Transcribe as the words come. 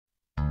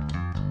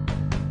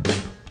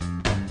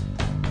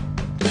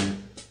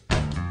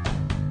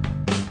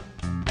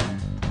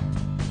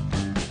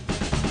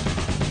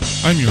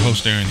I'm your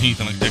host, Aaron Heath,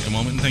 and I'd like to take a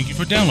moment and thank you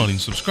for downloading,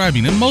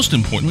 subscribing, and most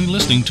importantly,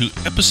 listening to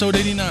episode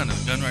 89 of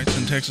the Gun Rights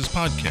in Texas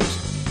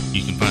podcast.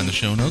 You can find the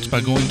show notes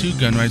by going to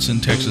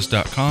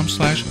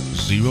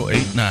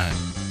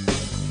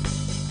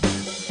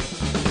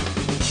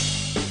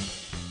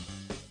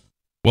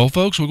gunrightsintexas.com/089. Well,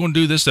 folks, we're going to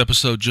do this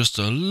episode just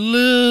a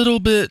little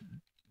bit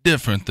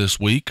different this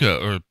week,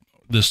 or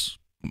this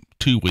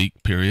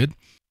 2-week period.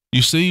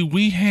 You see,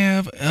 we've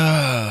had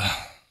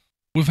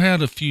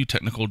a few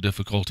technical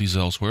difficulties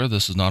elsewhere.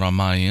 This is not on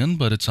my end,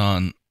 but it's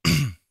on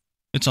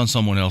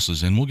someone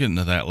else's end. We'll get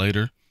into that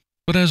later.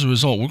 But as a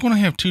result, we're going to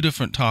have 2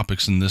 different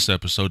topics in this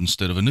episode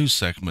instead of a news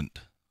segment.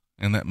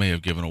 And that may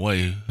have given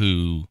away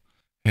who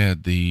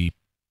had the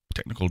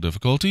technical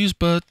difficulties,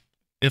 but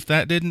if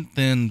that didn't,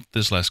 then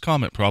this last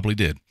comment probably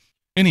did.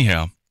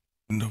 Anyhow,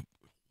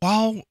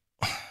 while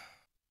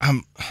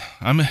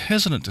I'm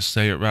hesitant to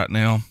say it right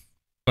now,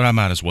 but I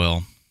might as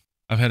well.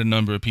 I've had a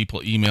number of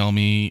people email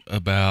me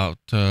about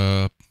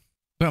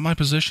my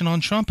position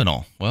on Trump and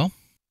all. Well,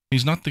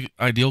 he's not the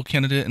ideal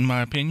candidate in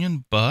my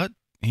opinion, but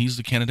he's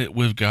the candidate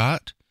we've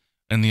got,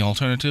 and the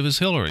alternative is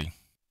Hillary.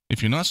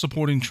 If you're not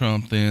supporting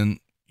Trump,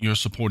 then you're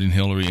supporting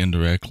Hillary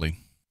indirectly.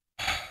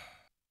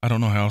 I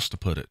don't know how else to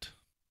put it.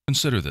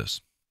 Consider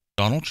this.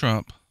 Donald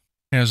Trump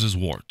has his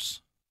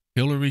warts.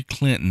 Hillary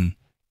Clinton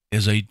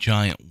is a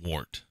giant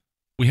wart.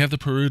 We have the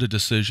Peruta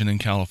decision in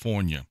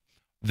California.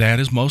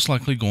 That is most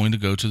likely going to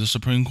go to the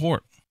Supreme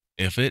Court.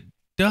 If it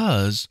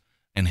does,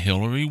 and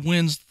Hillary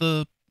wins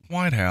the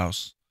White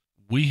House,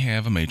 we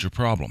have a major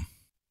problem.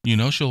 You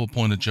know, she'll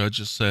appoint a judge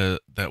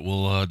that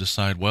will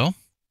decide, well,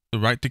 the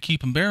right to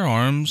keep and bear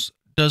arms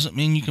doesn't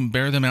mean you can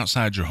bear them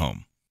outside your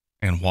home.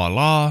 And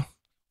voila,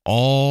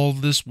 all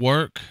this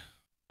work,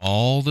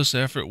 all this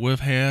effort we've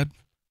had,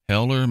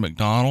 Heller,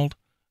 McDonald,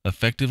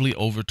 effectively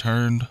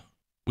overturned.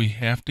 We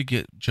have to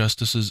get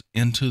justices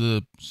into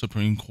the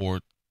Supreme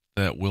Court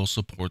that will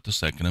support the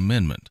Second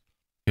Amendment.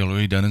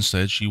 Hillary Dunn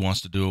said she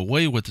wants to do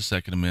away with the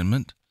Second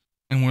Amendment,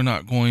 and we're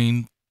not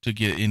going to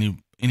get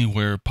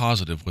anywhere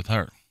positive with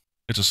her.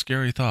 It's a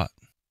scary thought.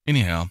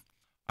 Anyhow,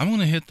 I'm going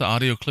to hit the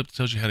audio clip that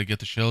tells you how to get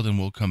the show, then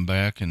we'll come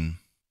back and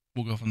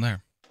we'll go from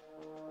there.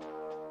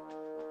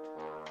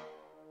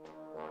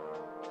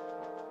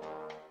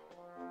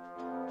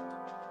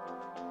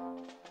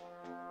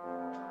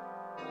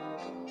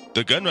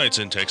 The Gun Rights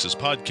in Texas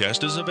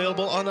podcast is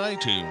available on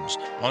iTunes,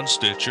 on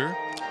Stitcher,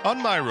 on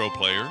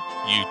MyRoPlayer,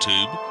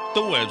 YouTube,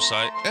 the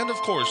website, and of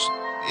course,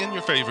 in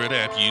your favorite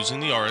app using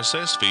the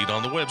RSS feed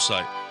on the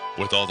website.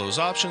 With all those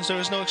options, there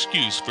is no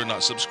excuse for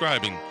not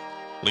subscribing.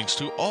 Links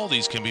to all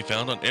these can be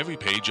found on every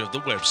page of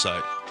the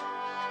website.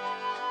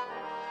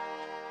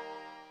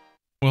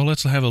 Well,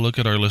 let's have a look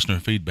at our listener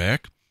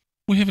feedback.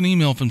 We have an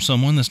email from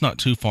someone that's not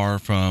too far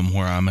from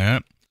where I'm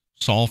at.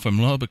 Saul from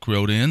Lubbock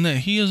wrote in that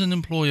he is an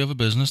employee of a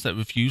business that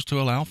refused to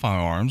allow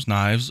firearms,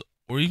 knives,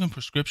 or even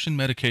prescription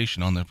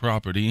medication on their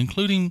property,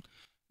 including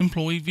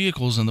employee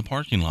vehicles in the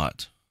parking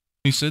lot.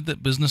 He said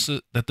that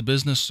the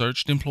business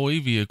searched employee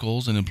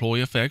vehicles and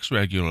employee effects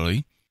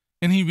regularly,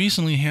 and he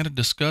recently had to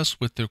discuss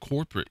with their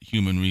corporate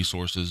human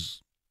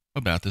resources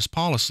about this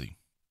policy.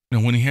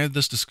 Now, when he had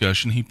this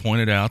discussion, he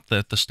pointed out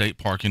that the state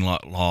parking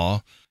lot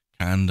law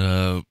kind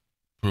of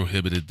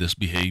prohibited this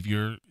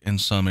behavior in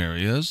some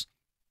areas,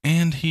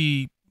 and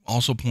he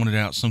also pointed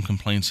out some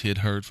complaints he had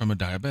heard from a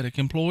diabetic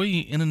employee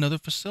in another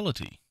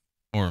facility.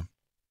 I'm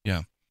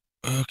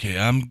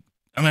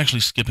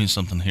actually skipping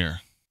something here.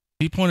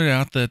 He pointed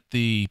out that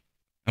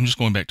I'm just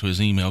going back to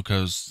his email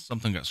because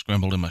something got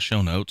scrambled in my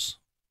show notes.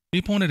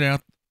 He pointed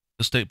out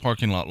the state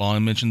parking lot law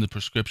and mentioned the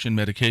prescription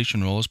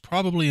medication rule is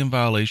probably in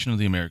violation of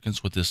the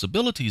Americans with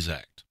Disabilities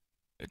Act.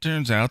 It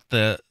turns out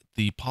that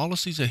the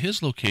policies at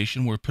his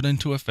location were put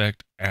into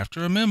effect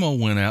after a memo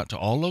went out to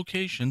all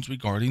locations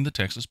regarding the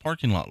Texas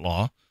parking lot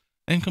law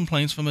and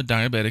complaints from a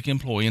diabetic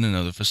employee in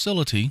another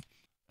facility,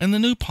 and the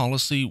new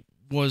policy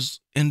was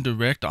in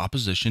direct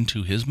opposition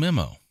to his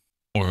memo,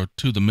 or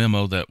to the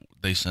memo that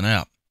they sent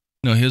out.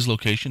 Now, his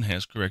location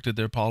has corrected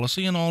their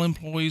policy, and all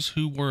employees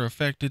who were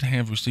affected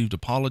have received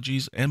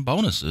apologies and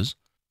bonuses,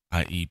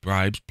 i.e.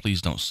 bribes,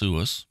 please don't sue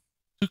us,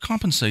 to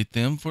compensate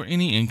them for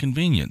any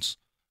inconvenience.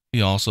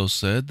 He also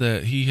said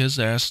that he has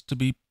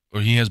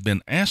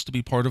been asked to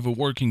be part of a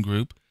working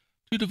group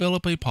to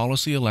develop a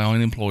policy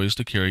allowing employees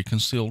to carry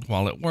concealed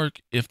while at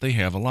work if they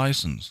have a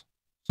license.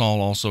 Saul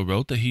also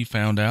wrote that he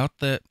found out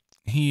that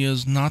he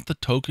is not the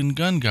token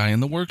gun guy in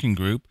the working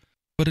group,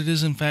 but it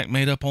is in fact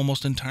made up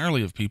almost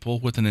entirely of people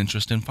with an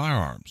interest in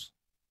firearms.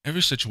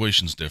 Every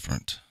situation's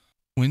different.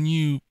 When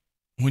you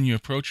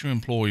approach your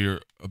employer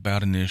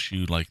about an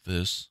issue like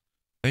this,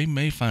 they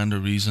may find a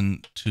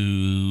reason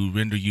to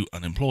render you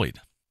unemployed.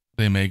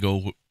 They may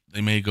go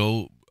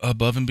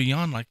above and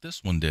beyond like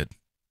this one did.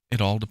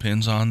 It all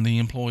depends on the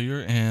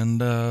employer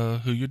and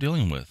who you're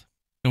dealing with.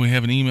 And we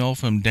have an email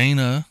from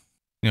Dana.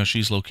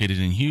 She's located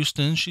in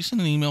Houston. She sent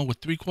an email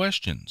with 3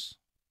 questions.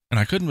 And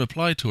I couldn't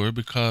reply to her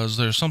because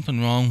there's something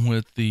wrong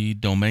with the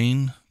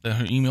domain that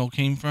her email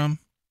came from.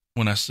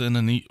 When I sent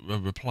a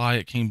reply,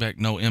 it came back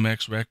no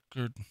MX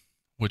record,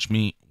 which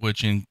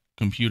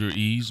computer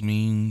ease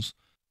means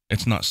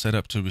it's not set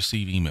up to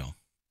receive email.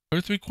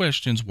 Her 3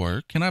 questions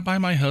were, can I buy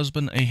my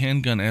husband a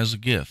handgun as a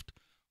gift?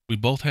 We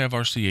both have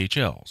our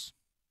CHLs.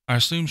 I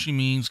assume she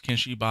means, can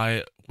she buy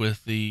it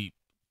with the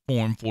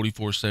Form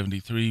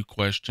 4473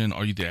 question,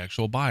 are you the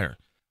actual buyer?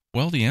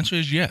 Well, the answer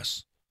is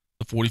yes.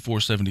 The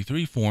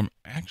 4473 form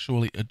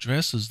actually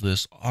addresses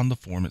this on the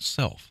form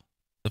itself.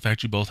 The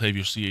fact you both have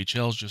your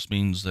CHLs just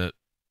means that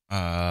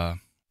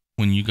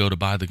when you go to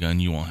buy the gun,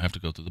 you won't have to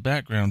go through the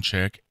background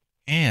check.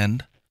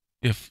 And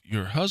if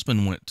your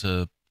husband went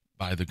to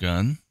buy the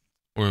gun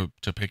or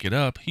to pick it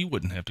up, he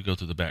wouldn't have to go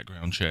through the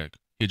background check.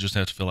 He'd just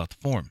have to fill out the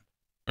form.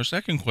 Our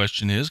second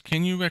question is,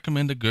 can you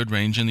recommend a good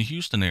range in the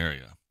Houston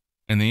area?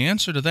 And the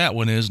answer to that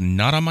one is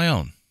not on my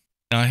own.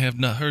 Now, I have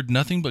heard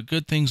nothing but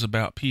good things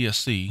about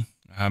PSC.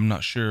 I'm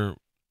not sure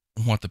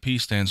what the P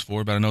stands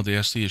for, but I know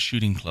the SC is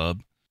Shooting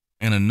Club.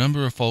 And a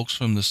number of folks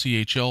from the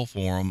CHL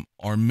forum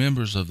are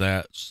members of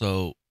that,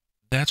 so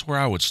that's where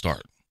I would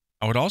start.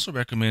 I would also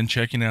recommend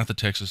checking out the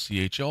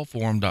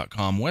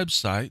TexasCHLforum.com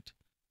website,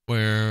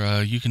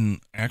 where you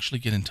can actually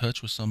get in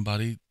touch with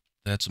somebody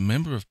that's a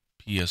member of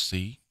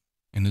PSC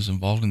and is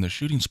involved in their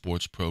shooting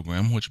sports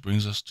program, which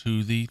brings us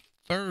to the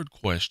third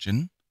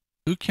question.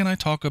 Who can I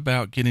talk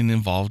about getting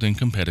involved in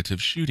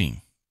competitive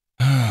shooting?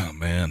 Oh,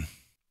 man.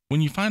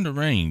 When you find a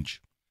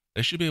range,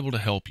 they should be able to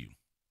help you.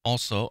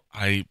 Also,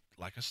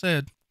 like I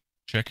said,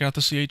 check out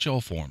the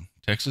CHL forum,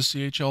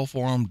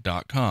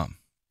 TexasCHLforum.com.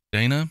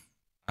 Dana,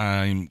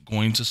 I'm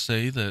going to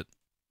say that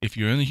if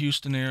you're in the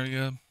Houston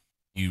area,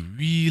 you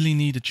really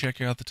need to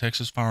check out the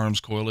Texas Firearms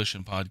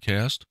Coalition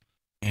podcast,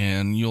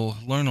 and you'll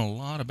learn a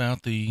lot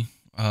about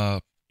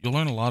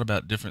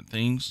different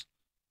things.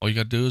 All you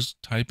got to do is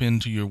type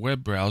into your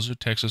web browser,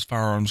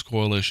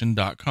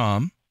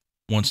 TexasFirearmsCoalition.com.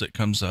 Once it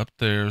comes up,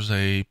 there's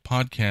a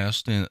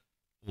podcast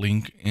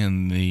link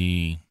in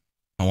the,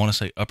 I want to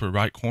say, upper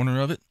right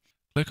corner of it.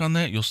 Click on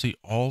that. You'll see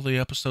all the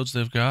episodes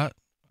they've got,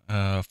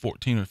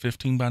 14 or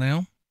 15 by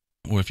now.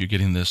 Or if you're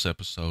getting this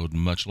episode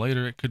much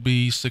later, it could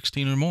be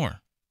 16 or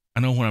more.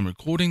 I know when I'm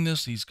recording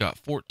this, he's got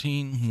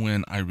 14.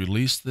 When I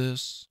release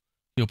this,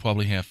 he'll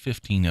probably have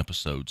 15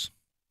 episodes.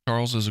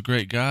 Charles is a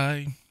great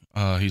guy.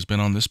 He's been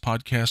on this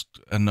podcast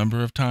a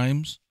number of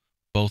times,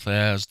 both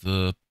as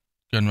the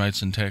Gun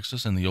Rights in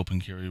Texas and the Open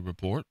Carry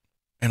Report.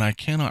 And I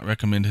cannot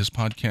recommend his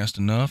podcast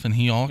enough. And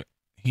he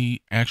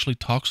actually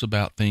talks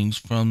about things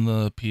from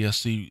the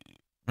PSC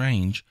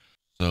range.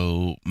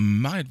 So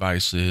my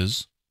advice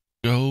is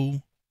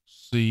go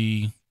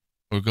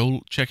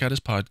check out his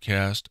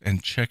podcast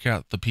and check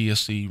out the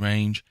PSC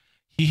range.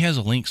 He has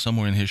a link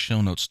somewhere in his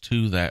show notes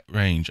to that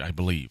range, I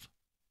believe.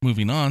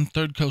 Moving on,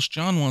 Third Coast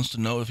John wants to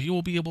know if he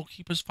will be able to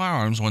keep his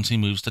firearms once he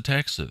moves to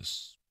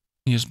Texas.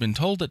 He has been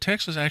told that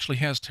Texas actually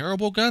has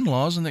terrible gun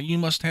laws and that you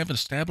must have an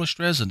established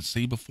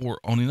residency before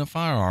owning a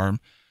firearm,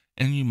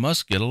 and you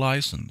must get a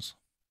license.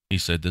 He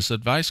said this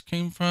advice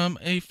came from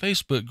a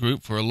Facebook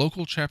group for a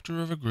local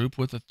chapter of a group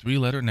with a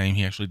 3-letter name.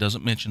 He actually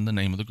doesn't mention the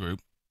name of the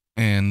group.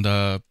 And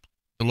the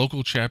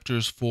local chapter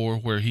is for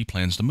where he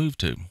plans to move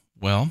to.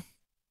 Well,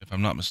 if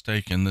I'm not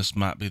mistaken, this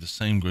might be the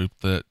same group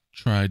that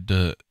tried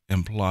to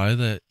imply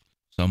that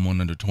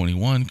someone under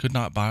 21 could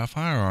not buy a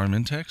firearm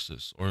in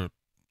Texas, or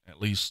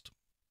at least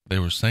they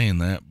were saying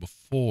that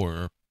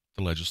before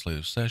the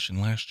legislative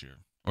session last year,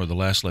 or the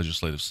last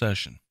legislative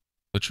session.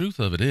 The truth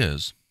of it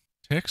is,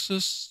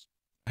 Texas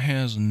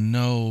has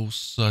no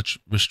such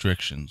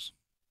restrictions.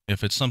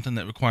 If it's something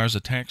that requires a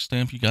tax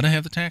stamp, you got to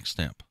have the tax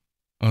stamp.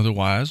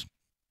 Otherwise,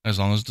 as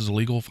long as there's a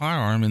legal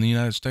firearm in the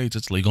United States,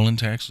 it's legal in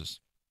Texas.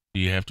 Do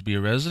you have to be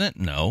a resident?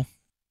 No.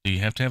 Do you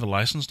have to have a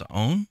license to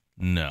own?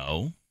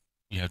 No.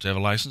 You have to have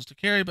a license to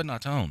carry, but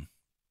not to own.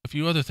 A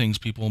few other things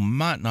people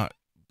might not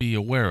be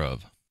aware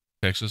of.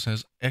 Texas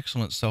has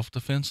excellent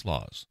self-defense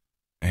laws.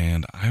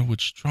 And I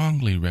would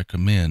strongly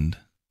recommend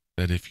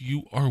that if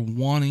you are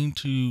wanting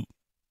to,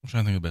 I'm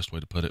trying to think of the best way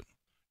to put it.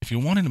 If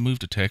you're wanting to move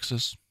to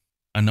Texas,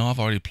 I know I've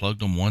already plugged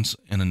them once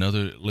in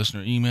another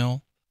listener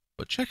email,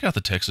 but check out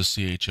the Texas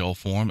CHL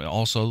forum.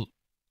 Also,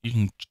 you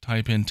can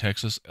type in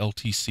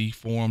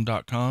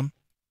TexasLTCforum.com.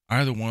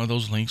 Either one of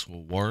those links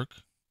will work.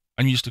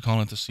 I'm used to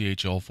calling it the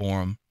CHL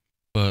forum,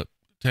 but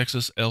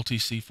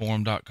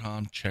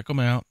TexasLTCforum.com, check them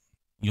out.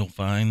 You'll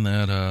find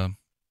that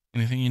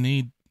anything you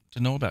need to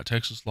know about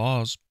Texas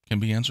laws can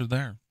be answered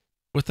there.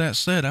 With that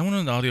said, I want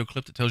an audio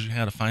clip that tells you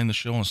how to find the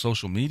show on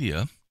social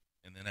media.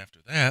 And then after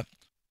that,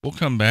 we'll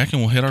come back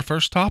and we'll hit our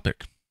first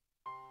topic.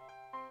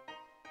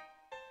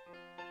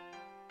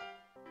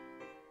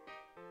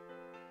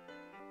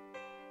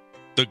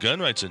 The Gun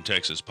Rights in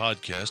Texas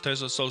podcast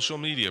has a social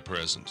media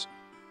presence.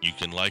 You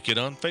can like it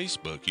on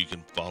Facebook, you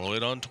can follow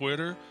it on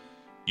Twitter,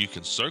 you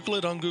can circle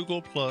it on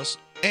Google+,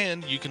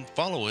 and you can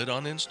follow it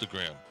on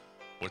Instagram.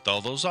 With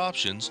all those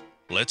options,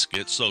 let's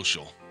get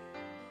social.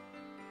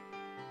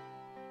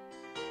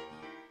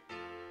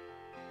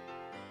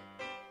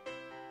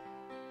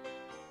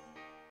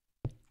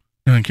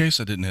 Now, in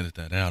case I didn't edit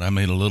that out, I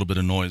made a little bit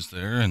of noise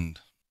there, and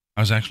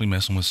I was actually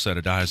messing with a set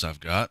of dies I've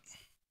got.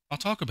 I'll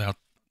talk about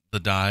the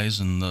dies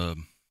and the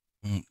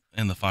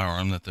and the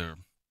firearm that they're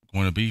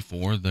going to be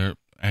for. They're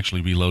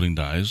actually reloading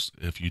dies,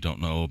 if you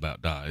don't know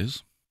about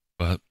dies.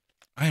 But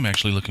I am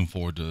actually looking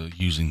forward to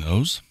using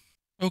those.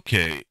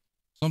 Okay,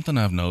 something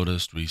I've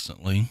noticed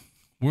recently.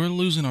 We're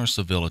losing our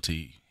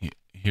civility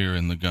here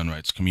in the gun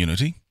rights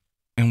community.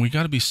 And we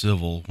got to be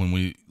civil when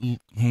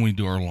we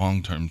do our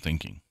long-term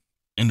thinking.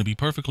 And to be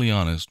perfectly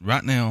honest,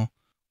 right now,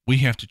 we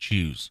have to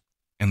choose.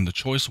 And the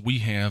choice we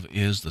have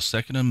is the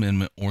Second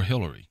Amendment or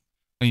Hillary.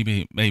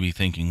 You may be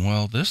thinking,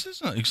 well, this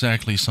isn't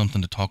exactly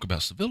something to talk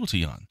about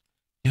civility on.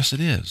 Yes, it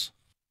is.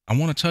 I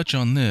want to touch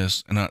on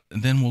this, and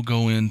then we'll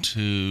go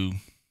into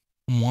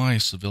why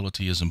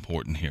civility is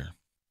important here.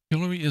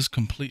 Hillary is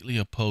completely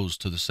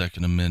opposed to the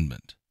Second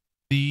Amendment.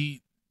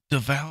 The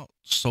devout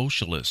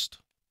socialist,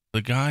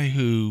 the guy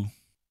who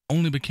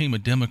only became a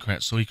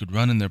Democrat so he could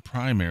run in their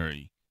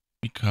primary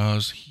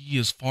because he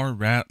is far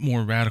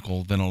more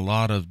radical than a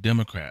lot of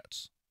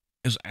Democrats,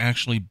 is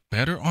actually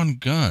better on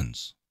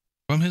guns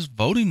from his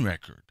voting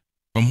record,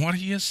 from what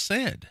he has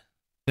said,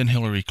 than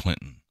Hillary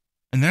Clinton.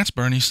 And that's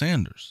Bernie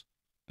Sanders.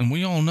 And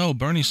we all know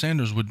Bernie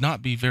Sanders would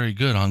not be very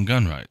good on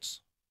gun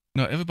rights.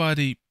 Now,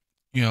 everybody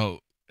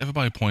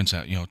points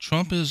out,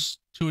 Trump is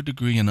to a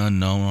degree an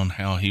unknown on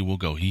how he will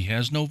go. He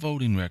has no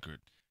voting record.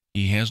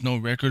 He has no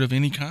record of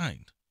any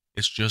kind.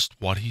 It's just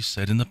what he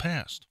said in the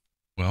past.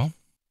 Well,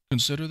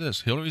 consider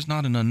this. Hillary's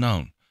not an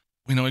unknown.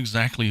 We know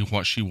exactly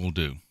what she will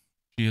do.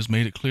 She has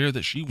made it clear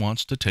that she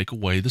wants to take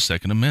away the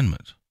Second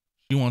Amendment.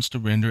 She wants to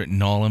render it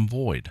null and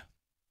void.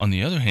 On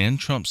the other hand,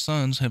 Trump's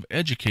sons have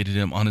educated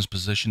him on his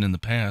position in the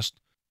past,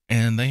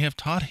 and they have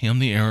taught him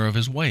the error of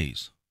his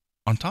ways.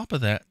 On top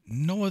of that,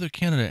 no other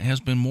candidate has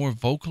been more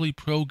vocally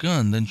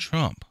pro-gun than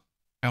Trump.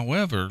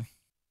 However,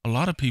 a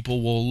lot of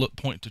people will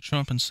point to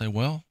Trump and say,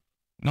 well,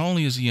 not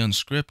only is he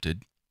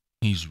unscripted,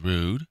 he's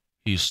rude,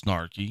 he's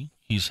snarky,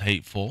 he's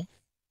hateful,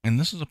 and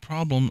this is a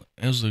problem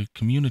as a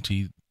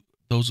community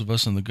those of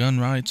us in the gun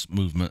rights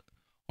movement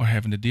are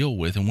having to deal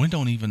with, and we're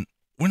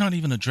not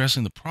even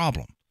addressing the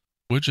problem.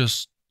 We're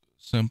just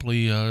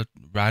simply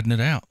riding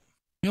it out.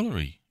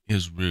 Hillary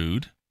is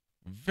rude,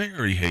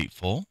 very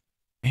hateful,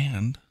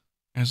 and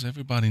as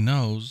everybody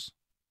knows,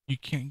 you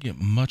can't get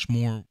much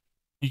more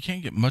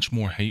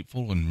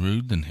hateful and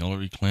rude than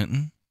Hillary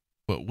Clinton.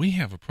 But we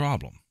have a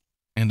problem,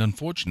 and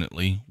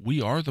unfortunately, we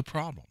are the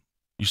problem.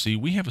 You see,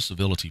 we have a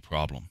civility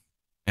problem,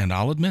 and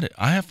I'll admit it.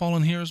 I have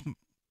fallen here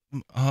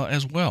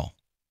as well.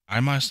 I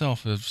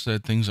myself have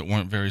said things that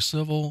weren't very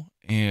civil,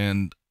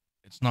 and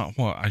it's not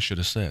what I should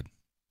have said.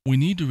 We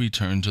need to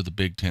return to the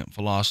big tent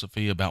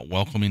philosophy about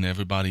welcoming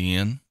everybody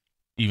in,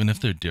 even if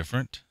they're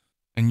different.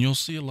 And you'll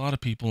see a lot of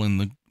people in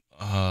the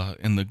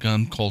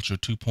gun culture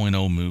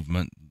 2.0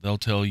 movement. They'll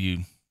tell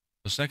you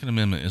the Second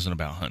Amendment isn't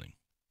about hunting.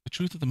 The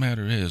truth of the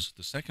matter is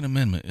the Second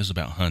Amendment is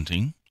about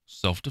hunting,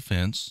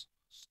 self-defense,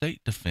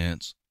 state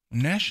defense,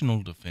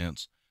 national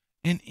defense,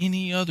 and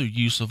any other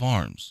use of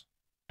arms.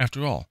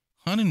 After all,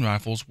 hunting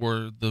rifles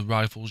were the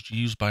rifles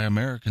used by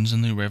Americans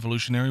in the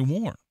Revolutionary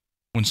War.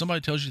 When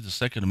somebody tells you the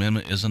Second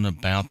Amendment isn't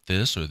about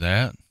this or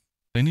that,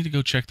 they need to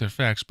go check their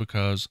facts,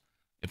 because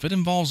if it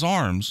involves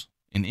arms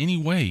in any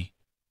way,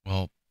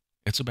 well,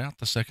 it's about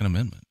the Second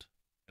Amendment,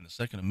 and the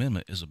Second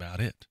Amendment is about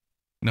it.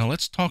 Now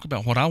let's talk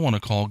about what I want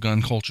to call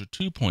gun culture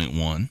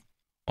 2.1,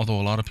 although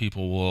a lot of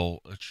people will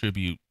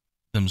attribute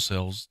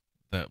themselves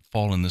that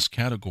fall in this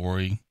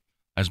category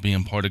as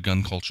being part of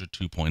gun culture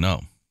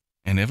 2.0.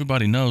 And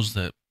everybody knows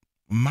that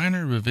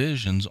minor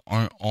revisions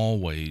aren't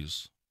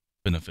always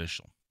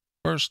beneficial.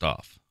 First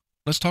off,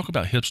 let's talk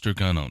about hipster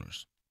gun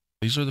owners.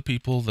 These are the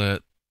people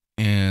that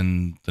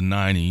in the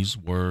 90s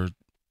were,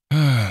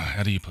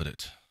 how do you put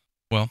it?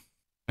 Well,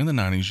 in the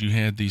 90s, you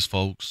had these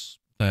folks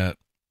that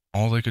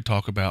all they could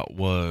talk about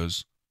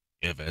was,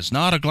 if it's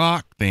not a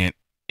Glock, then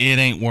it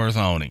ain't worth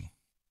owning.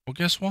 Well,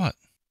 guess what?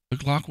 The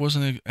Glock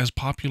wasn't as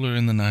popular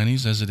in the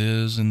 90s as it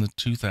is in the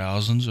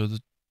 2000s or the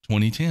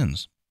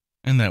 2010s.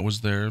 And that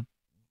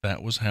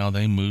was how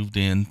they moved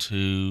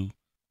into,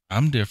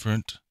 I'm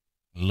different,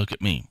 look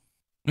at me.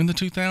 In the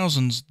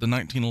 2000s, the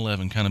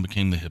 1911 kind of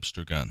became the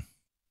hipster gun.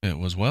 It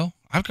was, well,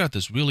 I've got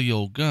this really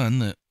old gun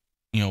that,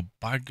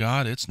 by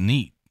God, it's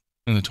neat.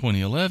 In the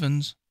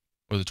 2011s,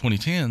 or the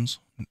 2010s,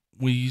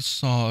 we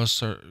saw a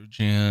surge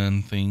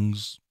in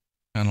things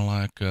kind of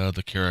like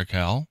the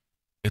Caracal.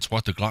 It's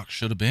what the Glock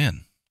should have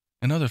been.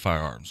 And other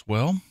firearms.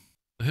 Well,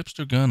 the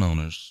hipster gun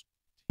owners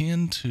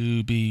tend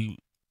to be,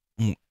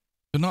 they're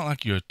not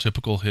like your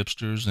typical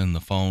hipsters in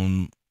the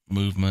phone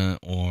movement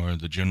or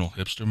the general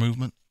hipster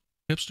movement.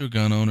 Hipster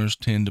gun owners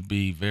tend to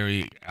be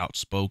very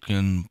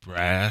outspoken,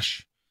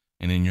 brash,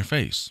 and in your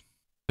face.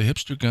 The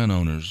hipster gun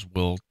owners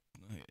will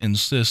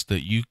insist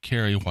that you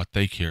carry what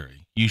they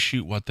carry. You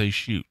shoot what they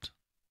shoot.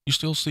 You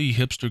still see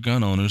hipster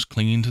gun owners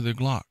clinging to their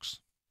Glocks.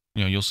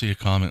 You'll see a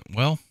comment,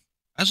 well,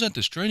 I was at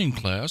this training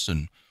class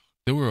and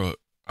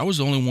I was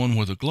the only one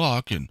with a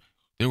Glock, and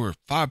there were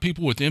 5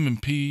 people with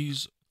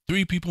M&Ps,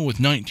 3 people with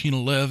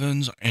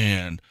 1911s,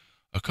 and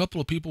a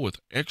couple of people with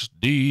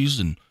XDs,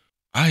 and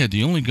I had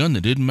the only gun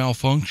that didn't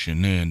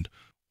malfunction, and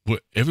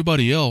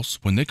everybody else,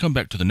 when they come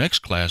back to the next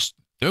class,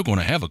 they're going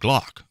to have a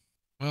Glock.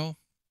 Well,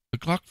 the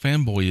Glock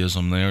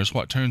fanboyism there is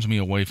what turns me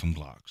away from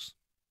Glocks.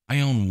 I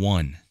own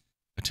one,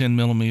 a 10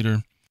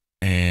 millimeter,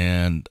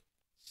 and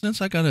since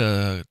I got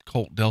a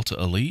Colt Delta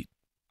Elite,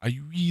 I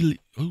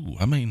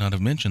may not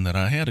have mentioned that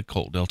I had a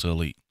Colt Delta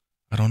Elite.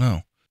 I don't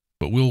know,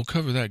 but we'll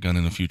cover that gun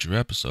in a future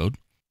episode.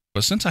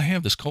 But since I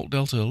have this Colt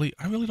Delta Elite,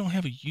 I really don't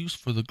have a use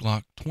for the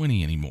Glock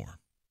 20 anymore.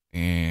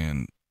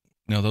 And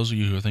now those of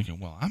you who are thinking,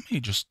 well, I may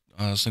just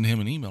send him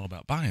an email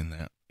about buying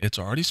that. It's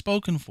already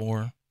spoken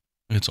for.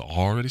 It's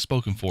already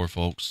spoken for,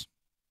 folks.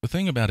 The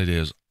thing about it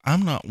is,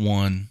 I'm not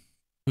one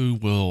who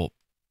will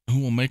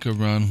make a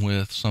run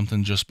with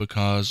something just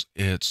because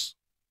it's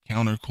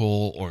counter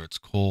cool or it's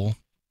cool.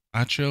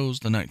 I chose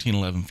the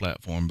 1911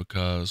 platform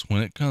because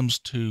when it comes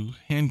to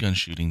handgun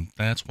shooting,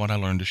 that's what I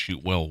learned to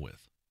shoot well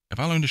with. If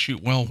I learned to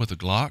shoot well with a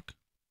Glock,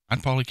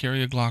 I'd probably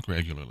carry a Glock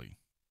regularly.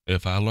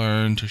 If I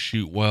learned to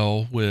shoot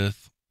well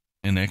with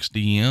an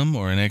XDM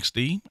or an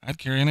XD, I'd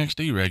carry an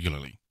XD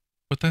regularly.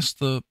 But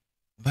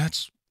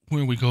that's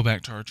where we go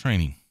back to our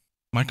training.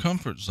 My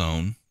comfort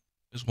zone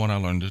is what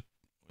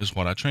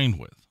I trained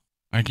with.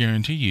 I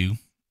guarantee you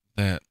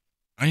that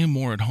I am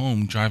more at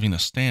home driving a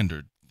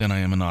standard than I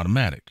am an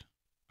automatic.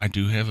 I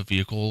do have a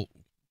vehicle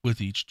with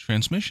each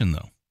transmission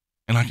though,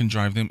 and I can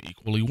drive them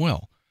equally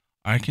well.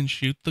 I can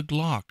shoot the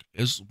Glock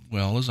as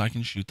well as I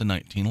can shoot the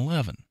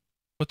 1911.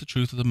 But the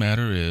truth of the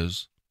matter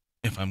is,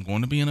 if I'm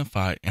going to be in a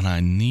fight and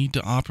I need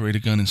to operate a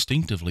gun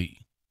instinctively,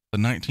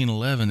 the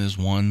 1911 is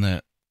one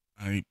that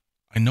I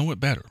know it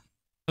better.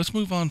 Let's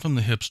move on from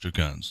the hipster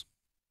guns,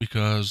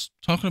 because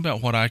talking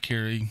about what I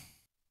carry,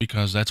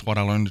 because that's what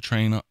I learned to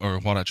train, or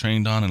what I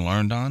trained on and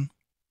learned on,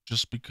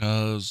 just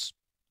because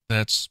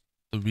that's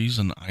the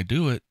reason I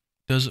do it,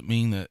 doesn't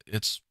mean that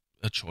it's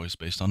a choice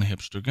based on a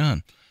hipster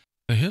gun.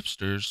 The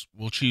hipsters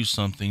will choose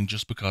something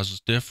just because it's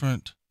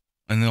different,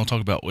 and they'll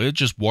talk about, well, it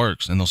just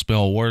works, and they'll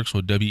spell works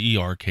with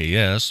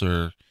WERKS,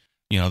 or,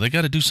 they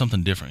got to do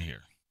something different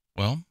here.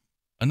 Well,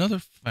 another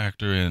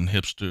factor in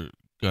hipster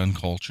gun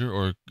culture,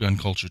 or gun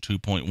culture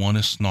 2.1,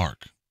 is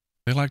snark.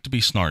 They like to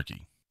be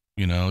snarky.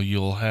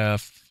 You'll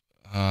have,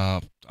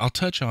 I'll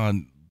touch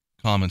on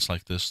comments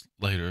like this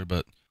later,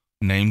 but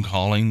name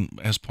calling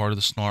as part of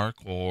the snark,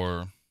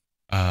 or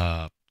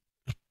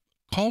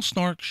call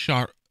snark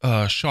shock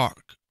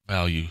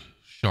value,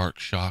 shock,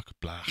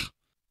 blah.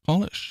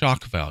 Call it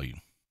shock value.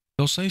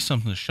 They'll say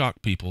something to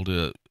shock people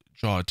to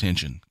draw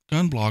attention.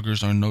 Gun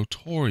bloggers are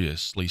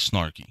notoriously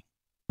snarky.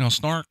 Now,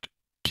 snark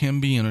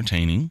can be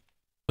entertaining,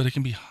 but it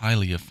can be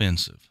highly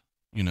offensive.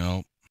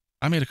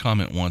 I made a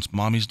comment once,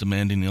 "Mommy's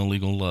demanding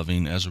illegal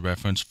loving," as a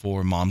reference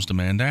for moms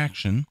demand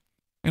action.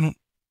 And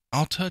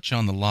I'll touch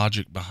on the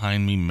logic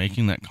behind me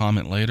making that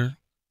comment later,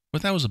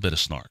 but that was a bit of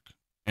snark.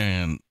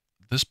 And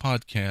this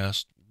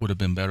podcast would have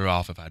been better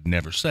off if I'd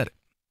never said it.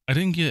 I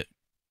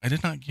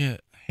did not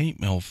get hate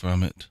mail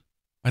from it.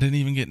 I didn't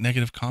even get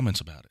negative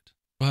comments about it.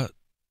 But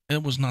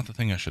it was not the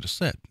thing I should have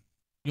said.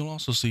 You'll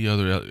also see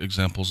other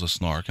examples of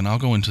snark, and I've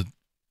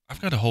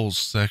got a whole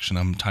section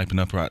I'm typing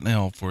up right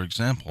now for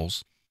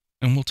examples,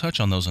 and we'll touch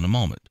on those in a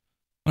moment.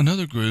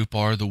 Another group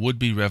are the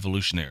would-be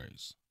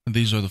revolutionaries.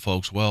 These are the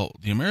folks, well,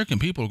 the American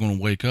people are going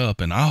to wake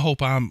up, and I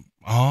hope I'm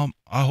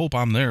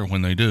there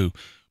when they do,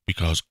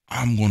 because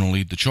I'm going to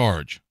lead the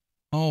charge.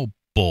 Oh,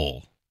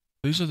 bull.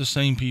 These are the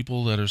same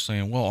people that are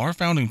saying, well, our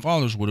founding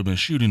fathers would have been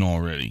shooting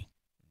already.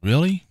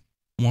 Really?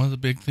 One of the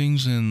big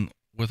things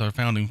with our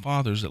founding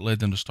fathers that led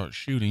them to start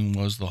shooting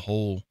was the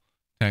whole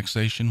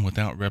taxation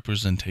without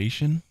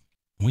representation.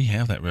 We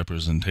have that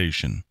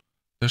representation.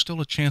 There's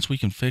still a chance we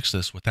can fix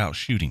this without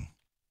shooting.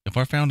 If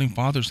our founding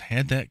fathers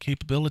had that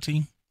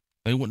capability,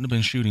 they wouldn't have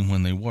been shooting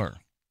when they were.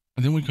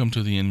 And then we come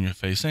to the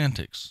in-your-face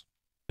antics.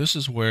 This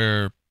is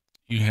where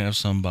you have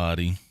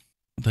somebody,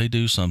 they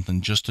do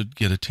something just to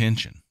get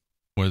attention,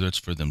 whether it's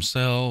for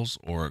themselves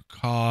or a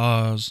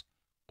cause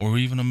or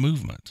even a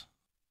movement.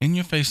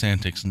 In-your-face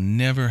antics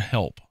never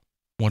help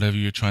whatever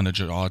you're trying to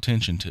draw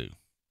attention to.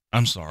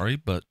 I'm sorry,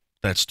 but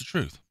that's the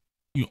truth.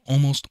 You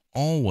almost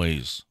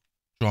always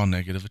draw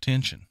negative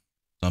attention.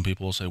 Some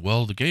people will say,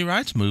 well, the gay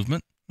rights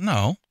movement.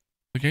 No,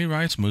 the gay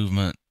rights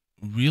movement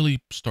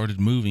really started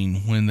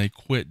moving when they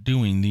quit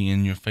doing the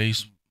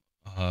in-your-face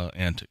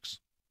antics.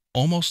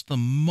 Almost the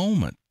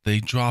moment they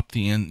dropped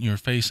the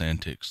in-your-face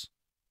antics,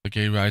 the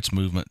gay rights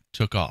movement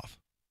took off.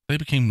 They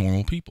became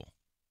normal people.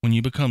 When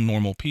you become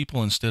normal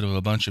people instead of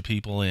a bunch of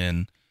people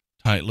in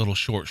tight little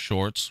short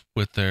shorts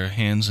with their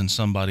hands in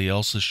somebody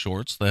else's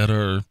shorts that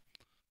are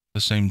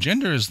the same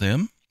gender as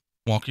them,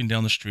 walking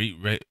down the street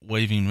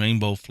waving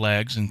rainbow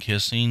flags and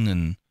kissing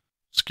and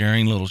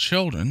scaring little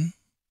children,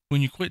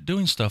 when you quit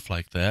doing stuff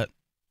like that,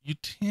 you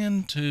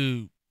tend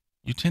to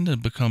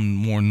become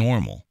more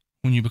normal.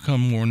 When you become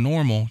more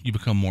normal, you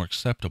become more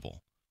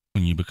acceptable.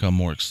 When you become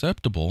more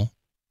acceptable,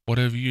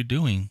 whatever you're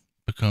doing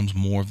becomes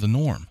more of the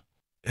norm.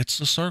 It's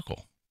a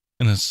circle,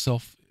 and it's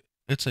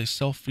a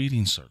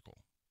self-feeding circle.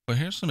 But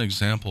here's some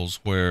examples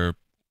where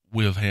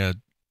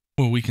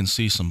we can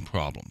see some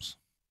problems.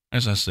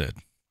 As I said,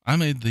 I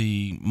made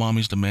the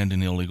 "mommy's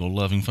demanding illegal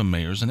loving" from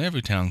mayors in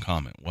every town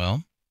comment.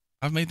 Well,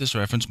 I've made this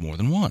reference more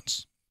than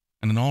once,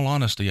 and in all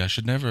honesty, I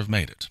should never have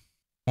made it.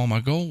 While my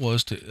goal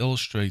was to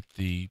illustrate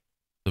the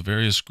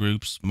various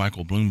groups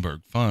Michael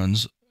Bloomberg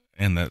funds,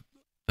 and that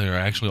they're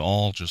actually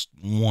all just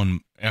one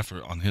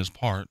effort on his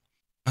part,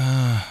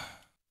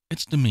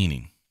 it's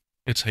demeaning,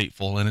 it's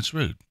hateful, and it's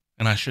rude,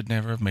 and I should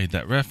never have made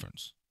that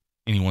reference.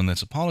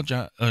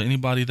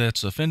 Anybody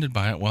that's offended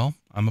by it, well,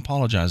 I'm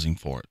apologizing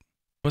for it.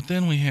 But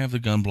then we have the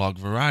Gun Blog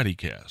Variety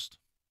Cast.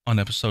 On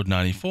episode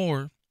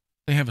 94,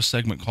 they have a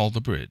segment called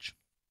The Bridge,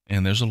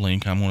 and there's a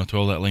link. I'm going to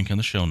throw that link in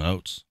the show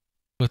notes.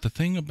 But the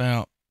thing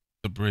about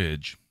the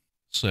Bridge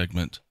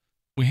segment,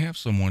 we have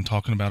someone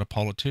talking about a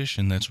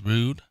politician that's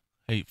rude,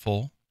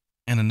 hateful,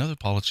 and another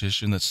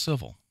politician that's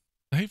civil.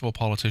 The hateful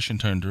politician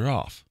turned her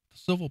off. The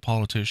civil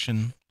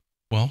politician,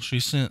 well, she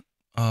sent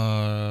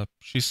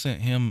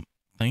him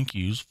thank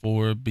yous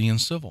for being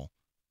civil,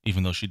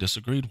 even though she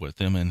disagreed with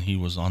him and he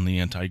was on the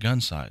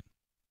anti-gun side.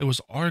 It was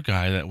our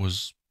guy that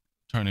was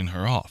turning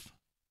her off.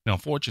 Now,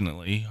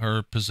 fortunately,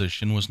 her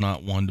position was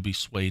not one to be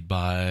swayed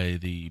by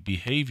the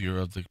behavior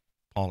of the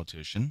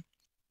politician,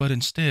 but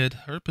instead,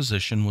 her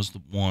position was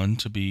the one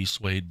to be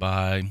swayed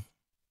by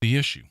the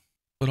issue.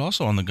 But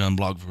also on the Gun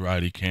Blog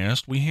Variety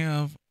Cast, we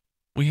have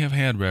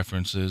had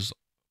references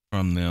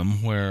from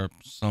them where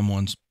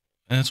and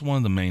it's one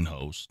of the main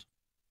hosts,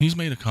 he's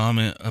made a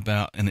comment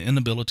about an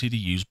inability to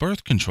use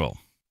birth control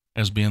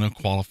as being a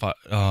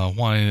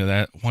why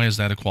is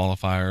that a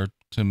qualifier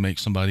to make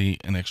somebody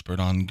an expert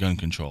on gun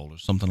control or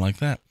something like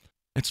that.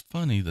 It's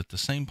funny that the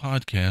same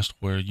podcast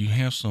where you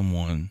have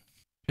someone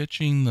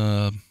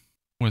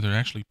where they're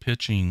actually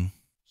pitching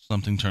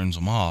something turns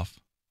them off,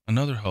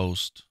 another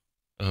host,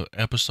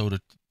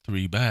 episode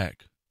 3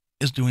 back,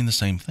 is doing the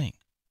same thing.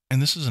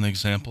 And this is an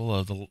example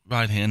of the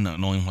right hand not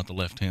knowing what the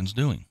left hand's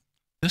doing.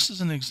 This is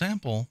an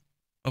example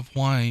of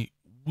why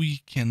we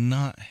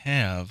cannot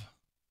have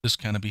this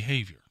kind of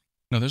behavior.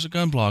 Now, there's a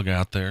gun blog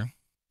out there,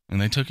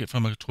 and they took it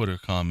from a Twitter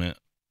comment,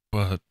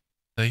 but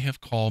they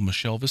have called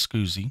Michelle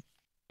Viscusi,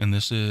 and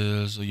this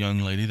is a young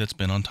lady that's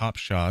been on Top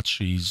Shots.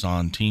 She's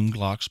on Team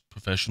Glock's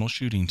professional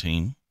shooting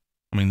team.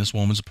 I mean, this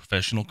woman's a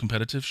professional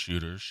competitive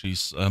shooter.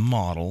 She's a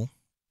model,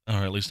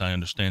 or at least I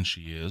understand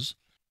she is,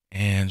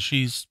 and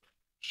she's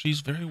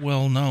very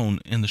well known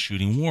in the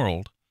shooting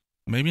world.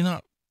 Maybe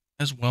not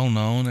as well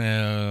known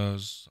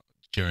as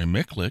Jerry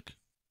Micklick,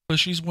 but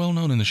she's well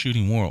known in the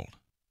shooting world.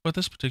 But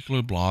this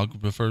particular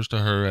blog refers to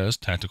her as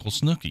Tactical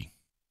Snooki,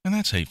 and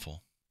that's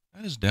hateful.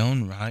 That is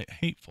downright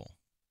hateful.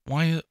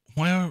 Why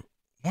are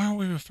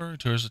we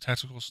referred to her as a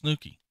Tactical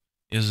Snooki?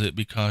 Is it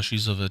because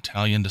she's of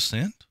Italian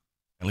descent?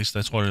 At least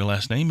that's what her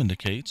last name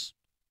indicates.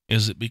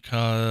 Is it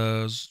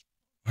because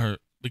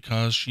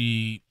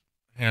she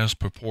has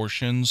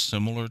proportions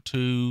similar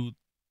to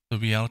the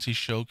reality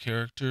show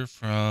character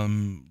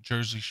from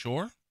Jersey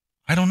Shore?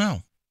 I don't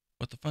know.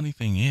 But the funny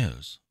thing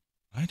is,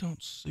 I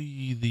don't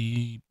see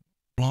the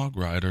blog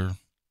writer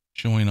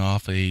showing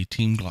off a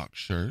Team Glock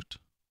shirt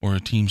or a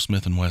Team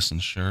Smith & Wesson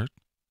shirt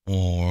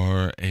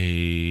or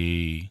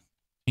a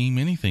Team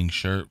anything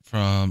shirt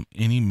from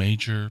any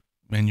major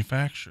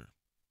manufacturer.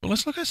 But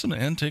let's look at some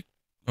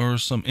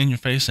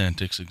in-your-face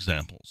antics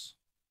examples.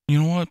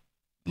 You know what?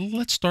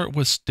 Let's start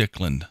with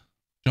Stickland.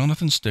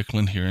 Jonathan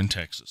Stickland here in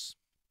Texas.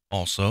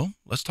 Also,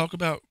 let's talk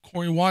about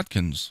Corey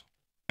Watkins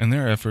and the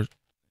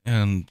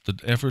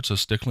efforts of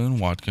Stickland and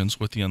Watkins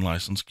with the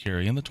unlicensed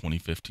carry in the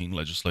 2015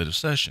 legislative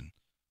session.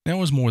 There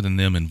was more than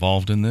them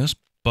involved in this,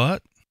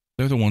 but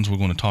they're the ones we're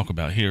going to talk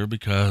about here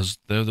because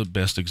they're the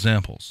best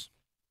examples.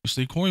 You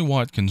see, Corey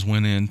Watkins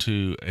went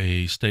into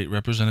a state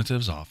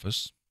representative's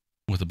office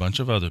with a bunch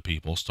of other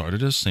people,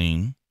 started a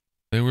scene.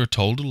 They were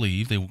told to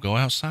leave. They would go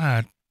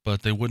outside,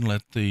 but they wouldn't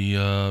let the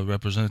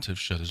representative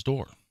shut his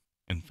door.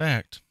 In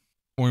fact,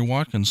 Corey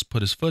Watkins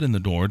put his foot in the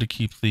door to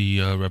keep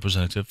the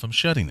representative from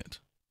shutting it.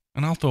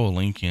 And I'll throw a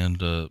link in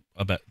to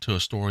a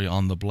story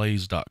on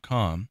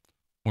theblaze.com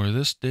where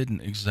this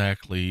didn't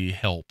exactly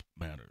help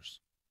matters.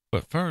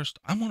 But first,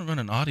 I want to run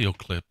an audio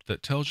clip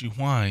that tells you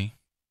why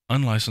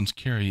unlicensed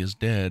carry is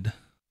dead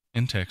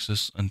in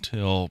Texas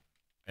until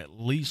at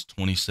least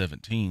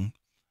 2017,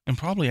 and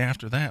probably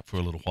after that for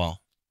a little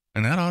while.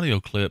 And that audio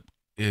clip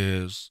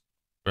is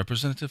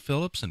Representative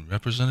Phillips and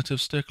Representative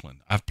Stickland.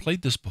 I've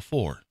played this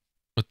before,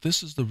 but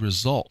this is the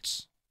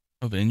results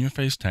of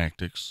in-your-face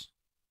tactics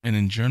and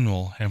in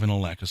general having a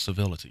lack of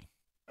civility.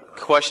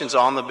 Questions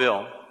on the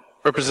bill?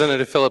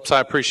 Representative Phillips, I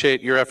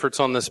appreciate your efforts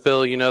on this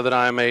bill. You know that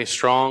I am a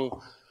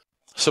strong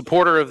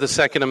supporter of the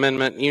Second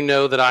Amendment. You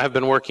know that I have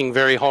been working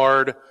very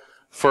hard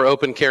for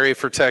open carry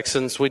for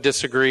Texans. We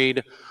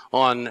disagreed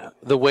on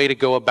the way to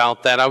go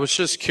about that. I was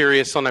just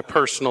curious on a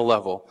personal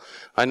level.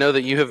 I know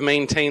that you have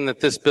maintained that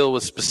this bill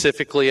was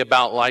specifically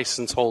about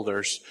license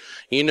holders.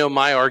 You know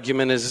my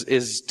argument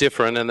is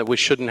different and that we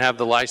shouldn't have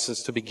the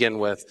license to begin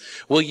with.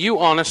 Will you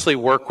honestly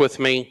work with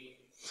me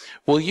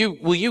Will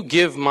you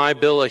give my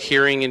bill a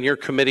hearing in your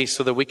committee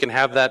so that we can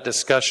have that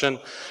discussion?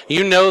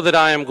 You know that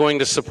I am going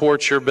to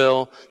support your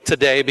bill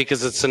today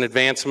because it's an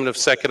advancement of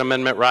Second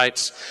Amendment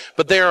rights,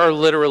 but there are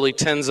literally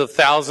tens of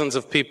thousands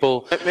of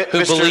people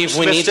who believe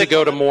we need to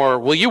go to more.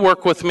 Will you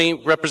work with me,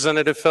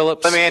 Representative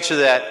Phillips? Let me answer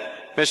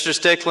that. Mr.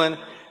 Stickland,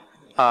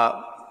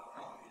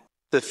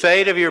 the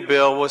fate of your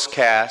bill was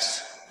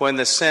cast when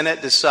the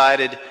Senate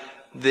decided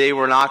they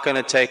were not going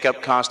to take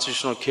up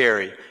constitutional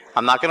carry.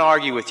 I'm not going to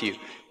argue with you.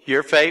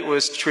 Your fate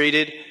was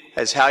treated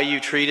as how you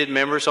treated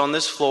members on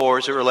this floor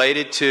as it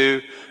related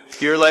to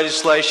your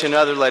legislation and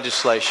other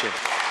legislation.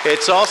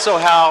 It's also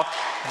how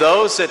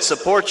those that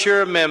support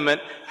your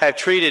amendment have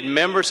treated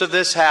members of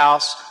this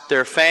House,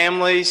 their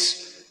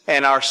families,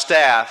 and our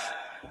staff,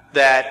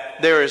 that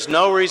there is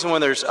no reason when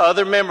there's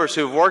other members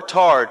who've worked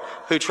hard,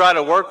 who try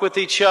to work with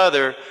each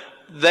other,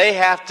 they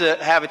have to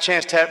have a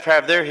chance to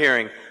have their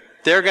hearing.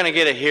 They're going to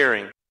get a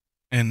hearing.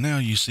 And now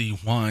you see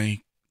why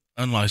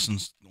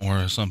unlicensed, or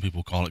as some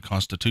people call it,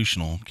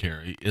 constitutional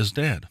carry is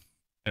dead,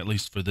 at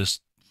least for the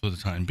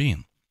time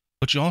being.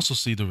 But you also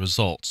see the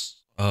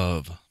results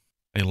of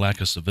a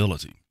lack of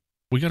civility.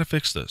 We got to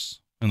fix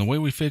this. And the way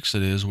we fix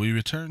it is we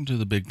return to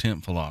the big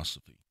tent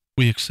philosophy.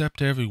 We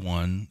accept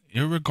everyone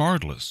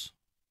irregardless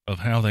of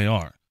how they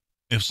are.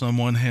 If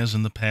someone has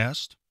in the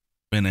past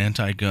been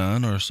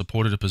anti-gun or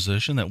supported a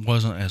position that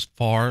wasn't as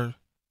far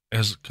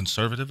as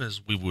conservative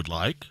as we would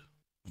like,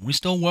 we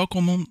still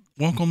welcome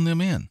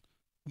them in.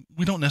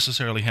 We don't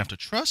necessarily have to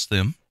trust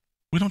them.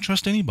 We don't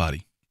trust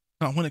anybody,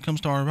 not when it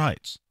comes to our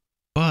rights.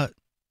 But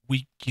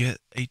we get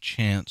a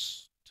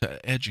chance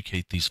to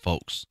educate these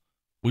folks.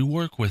 We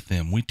work with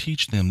them. We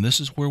teach them this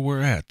is where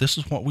we're at. This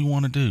is what we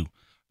want to do.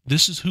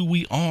 This is who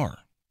we are.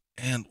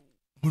 And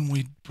when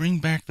we bring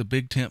back the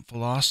big tent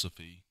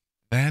philosophy,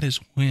 that is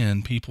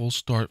when people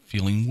start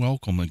feeling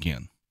welcome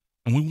again.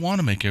 And we want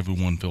to make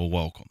everyone feel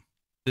welcome.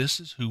 This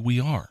is who we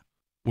are.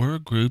 We're a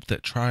group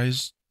that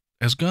tries,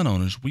 as gun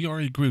owners, we are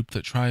a group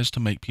that tries to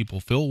make people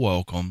feel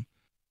welcome,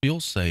 feel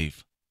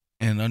safe,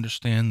 and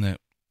understand that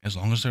as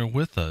long as they're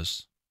with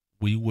us,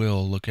 we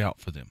will look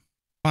out for them.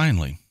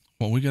 Finally,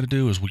 what we got to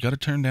do is we got to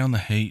turn down the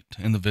hate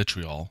and the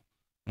vitriol.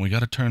 And we got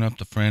to turn up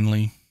the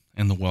friendly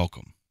and the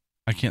welcome.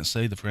 I can't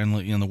say the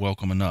friendly and the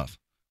welcome enough.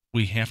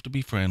 We have to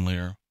be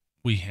friendlier.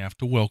 We have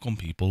to welcome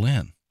people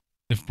in.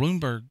 If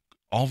Bloomberg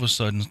all of a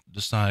sudden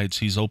decides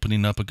he's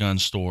opening up a gun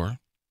store,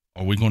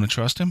 are we going to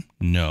trust him?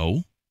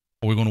 No.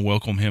 Are we going to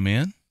welcome him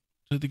in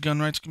to the gun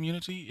rights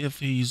community if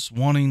he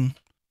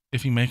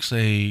makes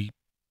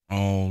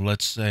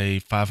let's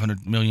say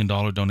 $500 million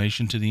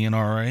donation to the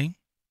NRA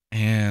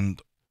and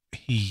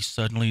he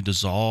suddenly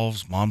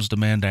dissolves Moms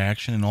Demand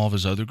Action and all of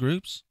his other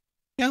groups?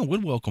 Yeah,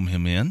 we'd welcome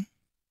him in.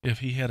 If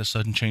he had a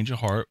sudden change of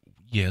heart,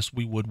 yes,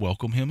 we would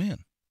welcome him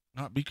in.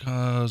 Not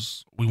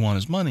because we want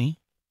his money,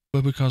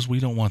 but because we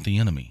don't want the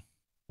enemy.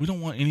 We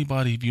don't want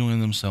anybody viewing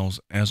themselves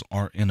as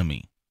our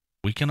enemy.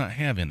 We cannot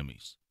have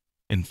enemies.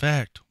 In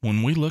fact,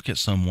 when we look at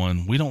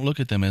someone, we don't look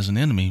at them as an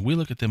enemy, we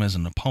look at them as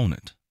an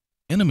opponent.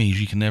 Enemies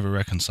you can never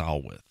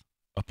reconcile with.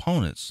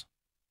 Opponents,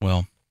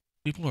 well,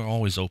 people are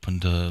always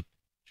open to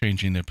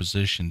changing their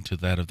position to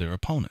that of their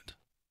opponent.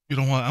 You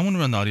know what? I want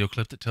to run the audio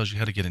clip that tells you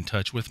how to get in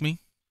touch with me,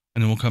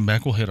 and then we'll come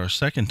back, we'll hit our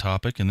second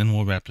topic, and then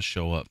we'll wrap the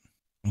show up.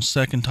 The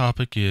second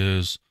topic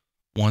is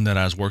one that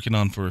I was working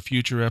on for a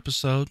future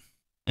episode,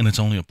 and it's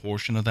only a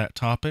portion of that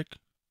topic,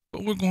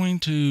 but we're going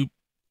to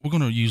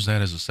use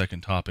that as a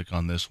second topic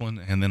on this one,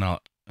 and then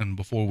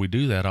before we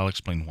do that, I'll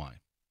explain why.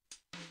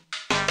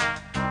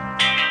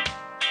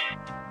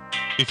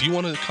 If you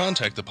want to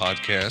contact the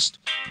podcast,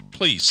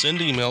 please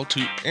send email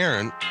to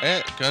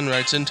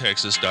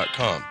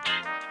aaron@gunrightsintexas.com,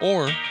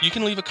 or you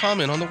can leave a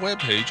comment on the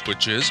webpage,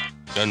 which is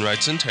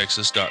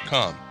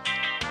gunrightsintexas.com.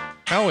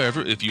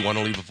 However, if you want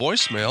to leave a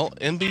voicemail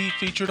and be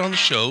featured on the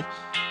show,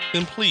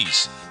 then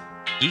please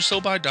do so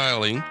by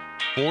dialing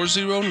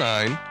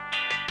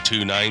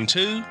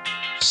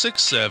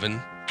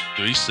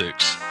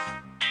 409-292-6736.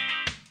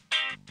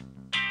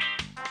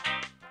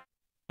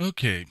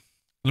 Okay,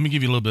 let me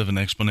give you a little bit of an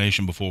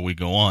explanation before we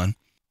go on.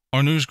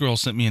 Our news girl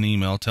sent me an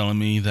email telling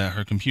me that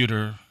her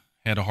computer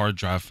had a hard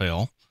drive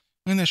fail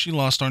and that she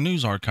lost our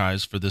news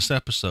archives for this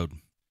episode.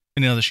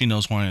 And now that she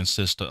knows why I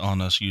insist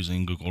on us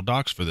using Google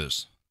Docs for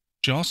this.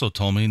 She also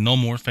told me no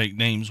more fake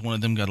names. One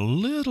of them got a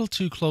little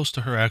too close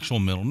to her actual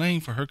middle name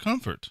for her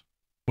comfort.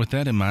 With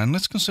that in mind,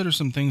 let's consider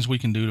some things we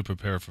can do to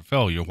prepare for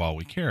failure while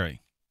we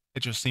carry. It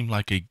just seemed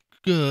like a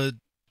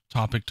good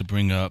topic to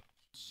bring up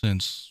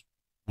since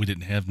we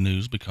didn't have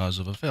news because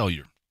of a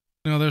failure.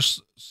 Now,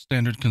 there's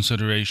standard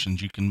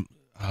considerations you can,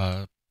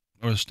 or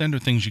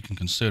standard things you can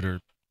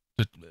consider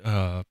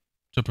to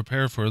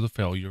prepare for the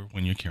failure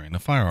when you're carrying a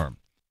firearm.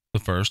 The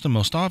first and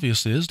most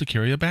obvious is to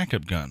carry a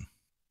backup gun.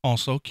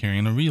 Also,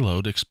 carrying a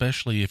reload,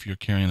 especially if you're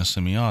carrying a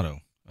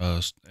semi-auto.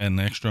 An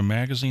extra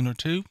magazine or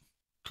two,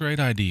 great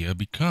idea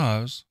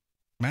because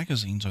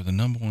magazines are the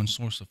number one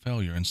source of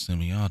failure in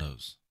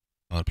semi-autos.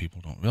 A lot of people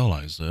don't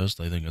realize this.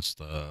 They think it's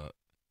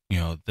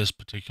this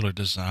particular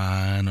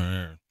design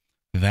or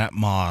that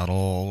model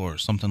or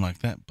something like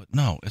that. But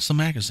no, it's the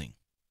magazine.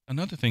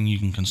 Another thing you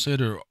can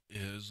consider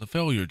is a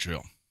failure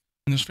drill.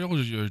 And there's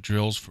failure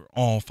drills for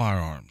all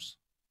firearms.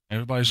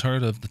 Everybody's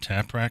heard of the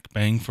tap rack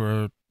bang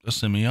for a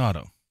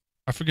semi-auto.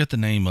 I forget the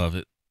name of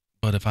it,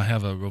 but if I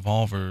have a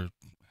revolver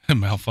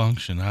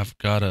malfunction, I've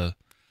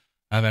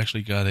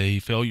actually got a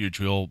failure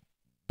drill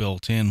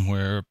built in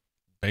where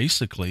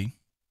basically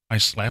I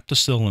slap the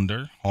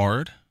cylinder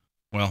hard.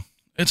 Well,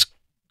 it's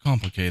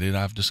complicated.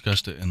 I've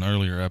discussed it in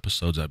earlier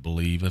episodes, I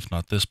believe, if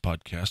not this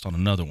podcast, on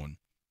another one.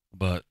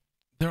 But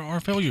there are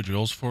failure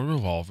drills for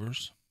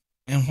revolvers.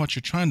 And what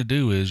you're trying to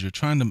do is you're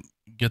trying to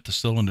get the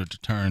cylinder to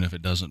turn if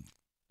it doesn't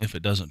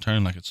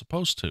turn like it's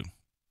supposed to.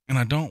 And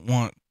I don't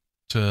want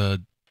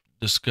to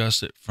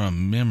discuss it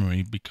from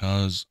memory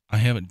because I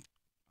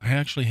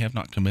actually have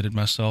not committed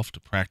myself to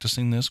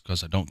practicing this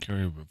because I don't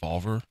carry a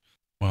revolver,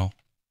 well,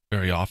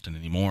 very often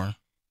anymore.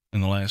 In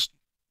the last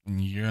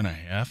year and a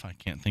half, I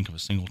can't think of a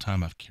single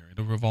time I've carried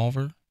a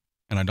revolver.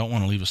 And I don't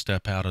want to leave a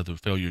step out of the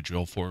failure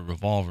drill for a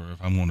revolver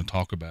if I'm going to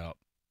talk about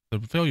the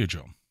failure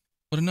drill.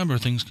 But a number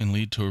of things can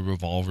lead to a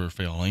revolver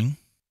failing.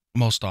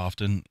 Most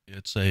often,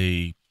 it's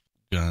a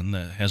gun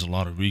that has a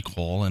lot of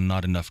recoil and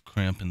not enough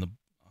crimp in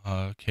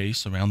the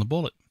case around the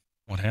bullet.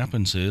 What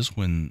happens is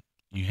when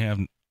you have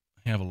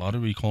a lot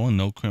of recoil and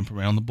no crimp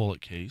around the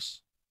bullet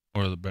case,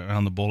 or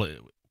around the bullet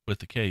with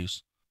the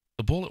case,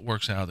 the bullet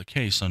works out of the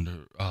case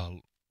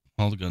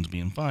while the gun's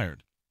being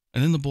fired.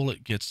 And then the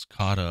bullet gets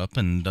caught up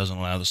and doesn't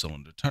allow the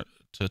cylinder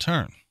to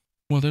turn.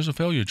 Well, there's a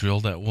failure drill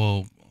that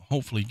will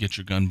hopefully get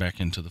your gun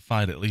back into the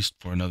fight at least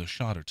for another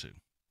shot or two.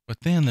 But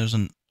then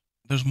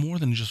there's more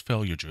than just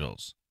failure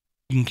drills.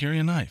 You can carry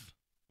a knife.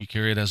 You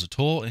carry it as a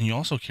tool, and you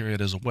also carry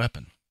it as a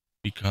weapon.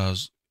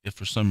 Because if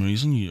for some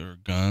reason your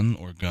gun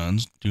or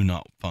guns do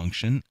not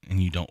function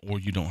and you don't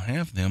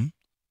have them,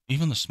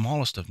 even the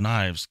smallest of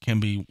knives can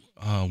be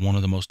one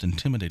of the most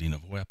intimidating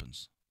of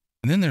weapons.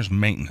 And then there's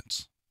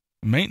maintenance.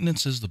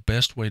 Maintenance is the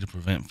best way to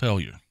prevent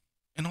failure.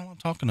 And all I'm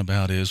talking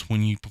about is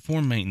when you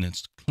perform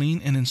maintenance,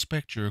 clean and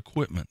inspect your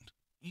equipment,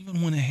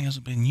 even when it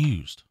hasn't been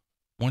used.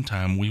 One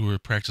time we were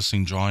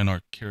practicing drawing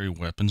our carry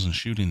weapons and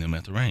shooting them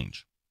at the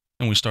range.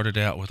 And we started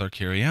out with our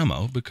carry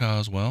ammo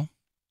because, well,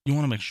 you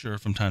want to make sure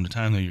from time to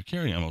time that your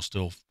carry ammo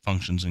still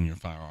functions in your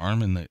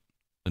firearm and that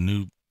the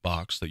new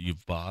box that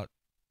you've bought,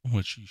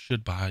 which you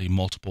should buy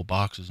multiple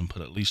boxes and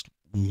put at least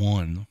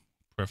one,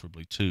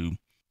 preferably two,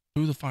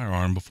 through the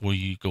firearm before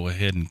you go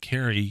ahead and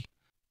carry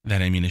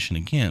that ammunition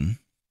again.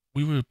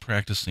 We were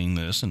practicing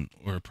this and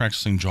we were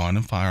practicing drawing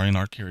and firing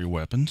our carry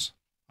weapons.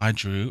 I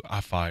drew,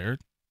 I fired,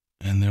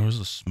 and there was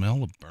a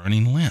smell of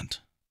burning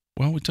lint.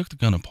 Well, we took the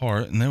gun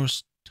apart and there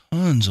was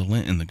tons of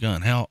lint in the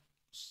gun. How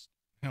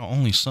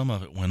only some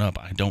of it went up,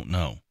 I don't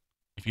know.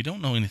 If you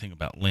don't know anything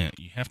about lint,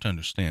 you have to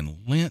understand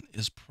lint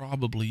is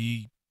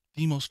probably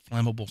the most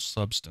flammable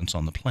substance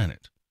on the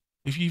planet.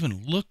 If you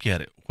even look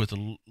at it with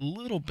a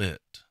little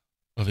bit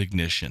of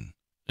ignition,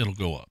 it'll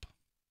go up.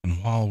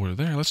 And while we're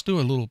there, let's do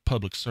a little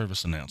public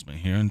service announcement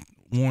here and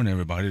warn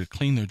everybody to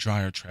clean their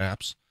dryer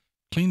traps,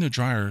 clean their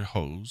dryer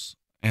hose,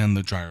 and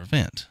the dryer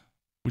vent.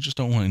 We just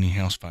don't want any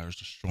house fires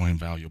destroying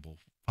valuable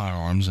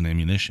firearms and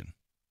ammunition.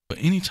 But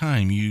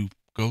anytime you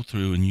go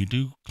through and you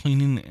do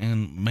cleaning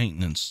and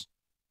maintenance,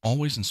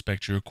 always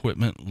inspect your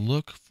equipment.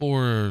 Look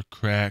for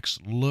cracks.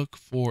 Look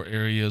for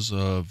areas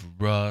of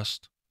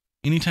rust.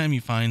 Anytime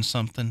you find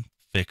something,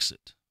 fix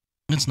it.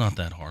 It's not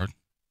that hard.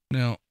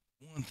 Now,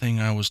 one thing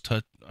I was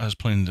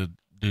planning to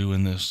do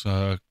in this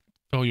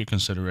failure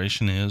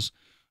consideration is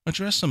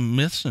address some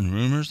myths and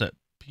rumors that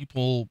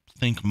people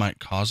think might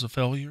cause a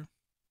failure.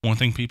 One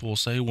thing people will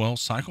say, well,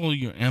 cycle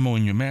your ammo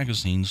in your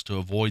magazines to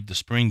avoid the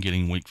spring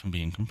getting weak from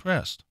being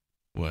compressed.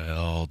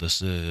 Well,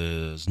 this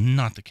is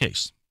not the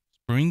case.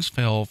 Springs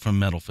fail from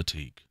metal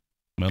fatigue.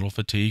 Metal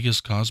fatigue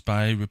is caused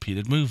by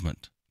repeated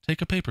movement.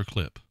 Take a paper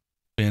clip,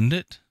 bend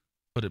it,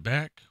 put it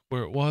back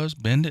where it was,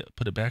 bend it,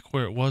 put it back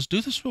where it was.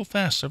 Do this real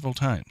fast several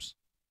times.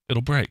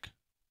 It'll break.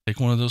 Take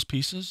one of those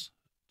pieces,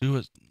 do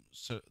it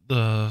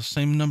the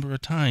same number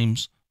of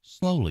times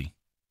slowly.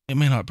 It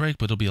may not break,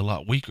 but it'll be a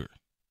lot weaker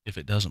if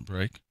it doesn't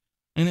break.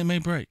 And it may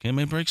break. It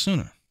may break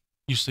sooner.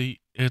 You see,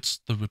 it's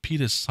the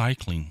repeated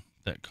cycling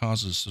that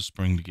causes the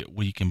spring to get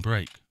weak and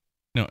break.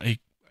 Now, a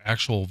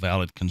actual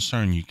valid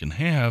concern you can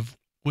have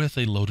with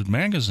a loaded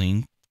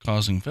magazine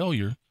causing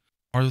failure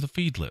are the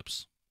feed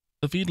lips.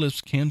 The feed lips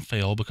can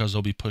fail because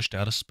they'll be pushed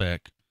out of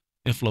spec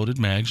if loaded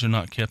mags are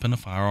not kept in a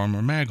firearm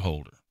or mag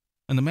holder.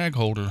 And the mag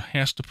holder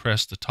has to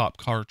press the top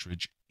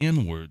cartridge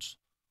inwards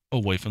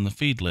away from the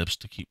feed lips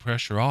to keep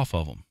pressure off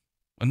of them.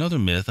 Another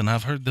myth, and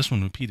I've heard this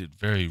one repeated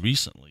very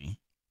recently,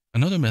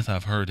 another myth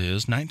I've heard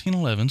is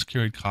 1911s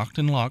carried cocked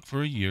and locked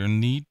for a year and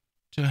need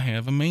to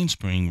have a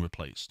mainspring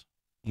replaced.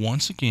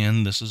 Once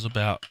again, this is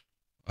about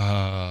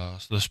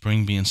the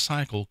spring being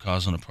cycled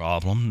causing a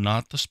problem,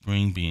 not the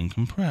spring being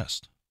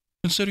compressed.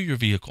 Consider your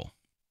vehicle.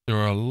 There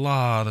are a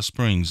lot of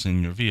springs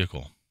in your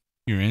vehicle.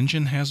 Your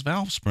engine has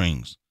valve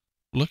springs.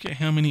 Look at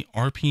how many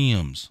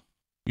RPMs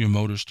your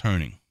motor's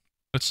turning.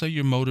 Let's say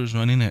your motor's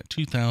running at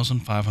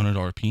 2,500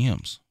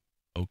 RPMs.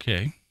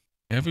 Okay.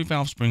 Every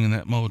valve spring in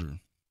that motor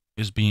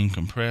is being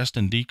compressed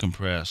and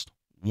decompressed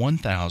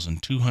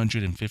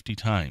 1,250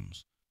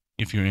 times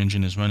if your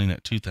engine is running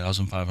at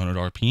 2,500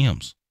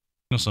 RPMs.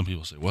 Some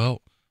people say,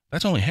 well,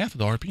 that's only half of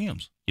the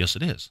RPMs. Yes,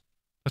 it is.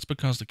 That's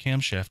because the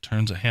camshaft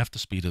turns at half the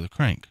speed of the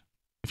crank.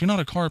 If you're not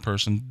a car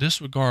person,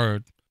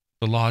 disregard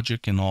the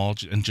logic and all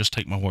and just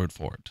take my word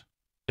for it.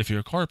 If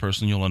you're a car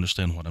person, you'll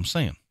understand what I'm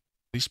saying.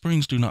 These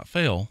springs do not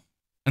fail,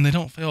 and they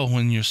don't fail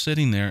when you're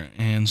sitting there,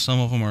 and some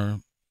of them are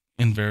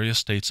in various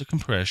states of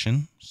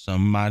compression.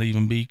 Some might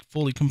even be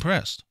fully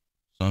compressed.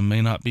 Some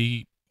may not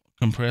be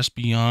compressed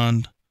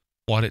beyond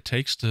what it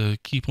takes to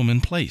keep them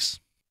in place.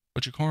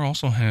 But your car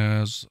also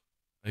has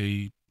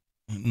a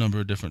number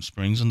of different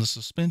springs in the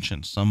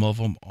suspension. Some of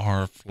them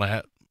are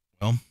flat.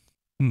 Well,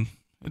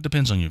 it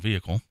depends on your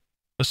vehicle.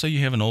 Let's say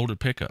you have an older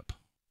pickup.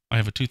 I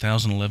have a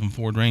 2011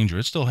 Ford Ranger.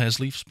 It still has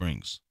leaf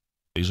springs.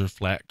 These are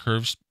flat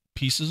curved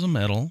pieces of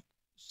metal,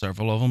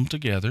 several of them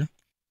together,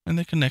 and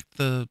they connect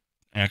the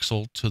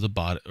axle to the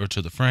body or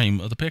to the frame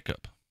of the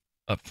pickup.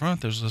 Up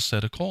front, there's a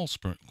set of coil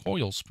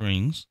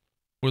springs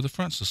for the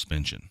front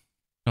suspension.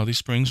 Now, these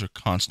springs are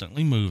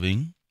constantly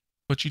moving,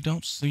 but you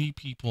don't see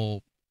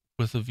people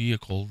with a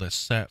vehicle that's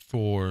sat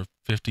for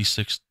 50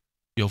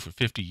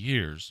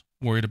 years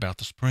worried about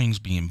the springs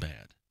being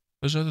bad.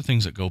 There's other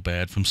things that go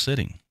bad from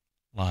sitting,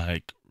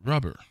 like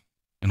rubber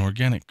and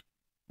organic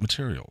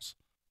materials.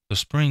 The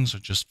springs are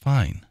just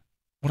fine.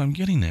 What I'm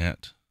getting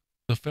at,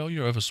 the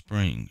failure of a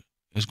spring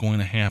is going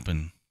to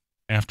happen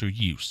after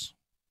use.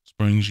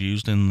 Springs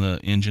used in the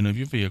engine of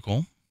your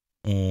vehicle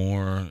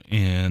or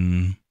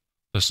in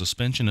the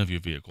suspension of your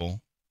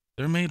vehicle,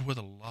 they're made with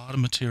a lot of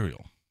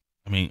material.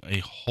 I mean, a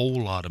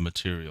whole lot of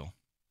material.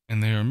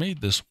 And they are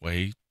made this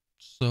way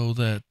so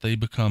that they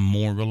become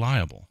more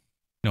reliable.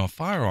 Now, a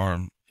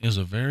firearm is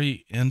a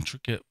very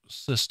intricate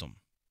system,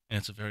 and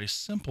it's a very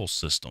simple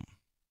system.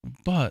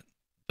 But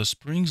the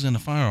springs in a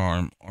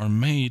firearm are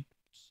made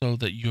so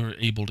that you're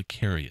able to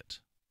carry it.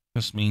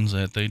 This means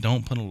that they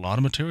don't put a lot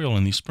of material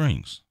in these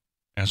springs.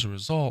 As a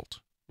result,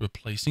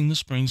 replacing the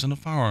springs in a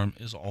firearm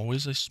is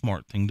always a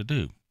smart thing to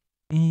do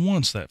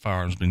once that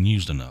firearm's been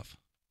used enough.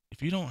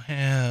 If you don't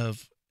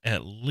have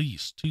at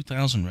least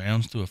 2,000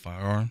 rounds to a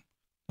firearm,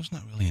 there's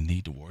not really a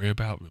need to worry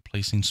about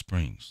replacing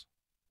springs.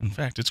 In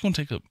fact, it's going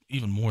to take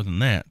even more than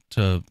that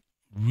to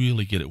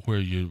really get it where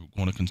you're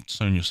going to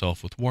concern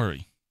yourself with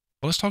worry.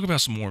 Well, let's talk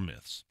about some more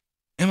myths.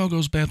 Ammo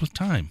goes bad with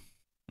time.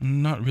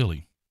 Not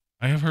really.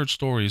 I have heard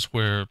stories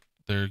where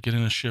they're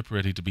getting a ship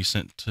ready to be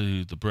sent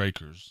to the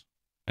breakers,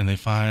 and they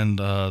find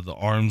the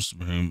arms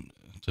room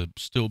to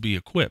still be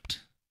equipped.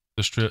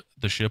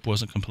 The ship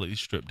wasn't completely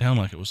stripped down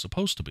like it was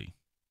supposed to be.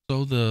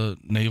 So the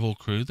naval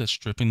crew that's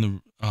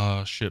stripping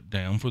the ship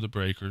down for the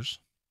breakers,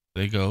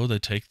 they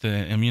take the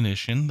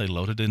ammunition, they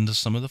load it into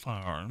some of the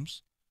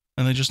firearms,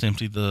 and they just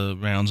empty the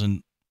rounds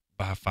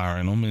by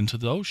firing them into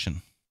the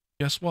ocean.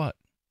 Guess what?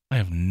 I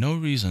have no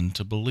reason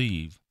to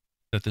believe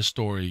that this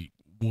story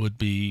would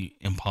be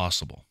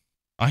impossible.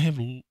 I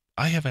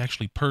have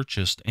actually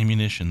purchased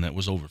ammunition that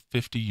was over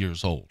 50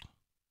 years old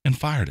and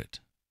fired it.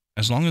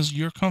 As long as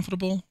you're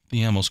comfortable,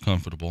 the ammo's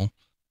comfortable.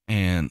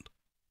 And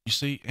you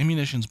see,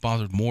 ammunition's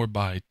bothered more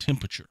by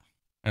temperature.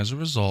 As a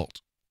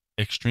result,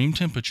 extreme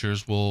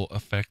temperatures will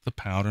affect the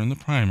powder and the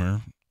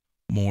primer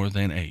more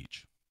than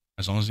age.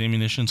 As long as the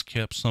ammunition's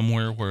kept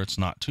somewhere where it's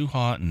not too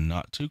hot and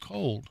not too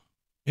cold,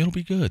 it'll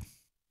be good.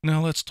 Now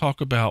let's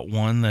talk about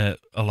one that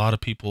a lot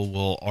of people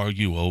will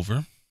argue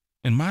over.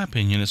 In my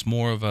opinion, it's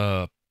more of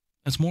a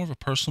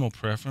personal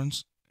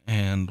preference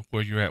and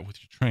where you're at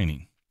with your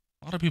training.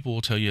 A lot of people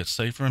will tell you it's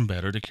safer and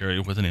better to carry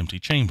it with an empty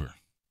chamber.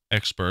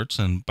 Experts,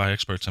 and by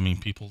experts I mean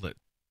people that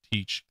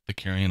teach the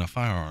carrying of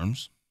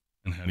firearms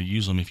and how to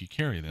use them if you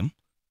carry them,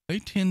 they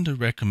tend to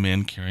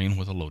recommend carrying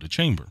with a loaded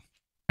chamber.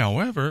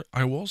 However,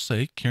 I will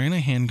say carrying a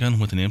handgun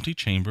with an empty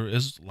chamber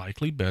is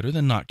likely better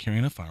than not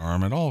carrying a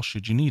firearm at all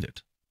should you need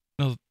it.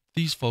 Now,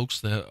 these folks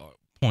that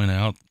point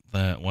out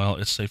that, well,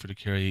 it's safer to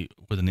carry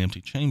with an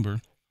empty chamber,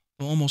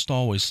 they'll almost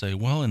always say,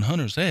 well, in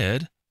Hunter's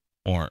Ed,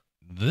 or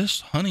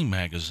this hunting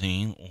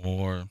magazine,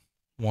 or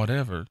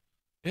whatever,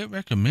 it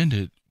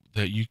recommended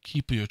that you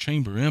keep your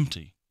chamber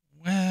empty.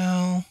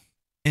 Well,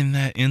 in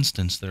that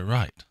instance, they're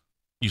right.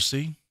 You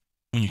see,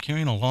 when you're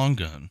carrying a long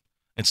gun,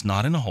 it's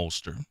not in a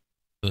holster.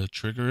 The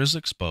trigger is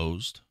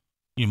exposed.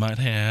 You might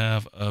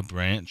have a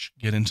branch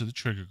get into the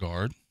trigger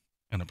guard,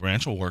 and a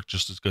branch will work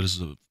just as good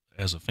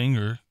as a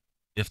finger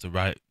if the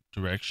right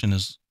direction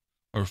is,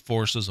 or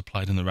force is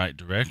applied in the right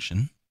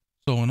direction.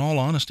 So in all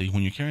honesty,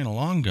 when you're carrying a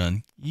long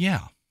gun,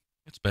 yeah,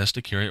 it's best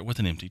to carry it with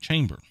an empty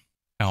chamber.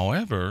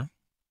 However,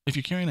 if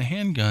you're carrying a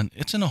handgun,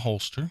 it's in a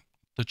holster.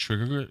 The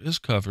trigger is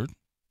covered.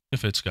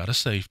 If it's got a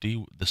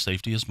safety, the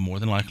safety is more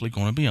than likely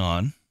going to be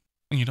on,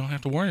 and you don't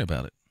have to worry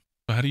about it.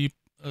 So how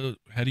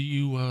do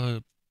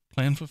you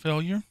plan for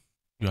failure?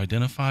 You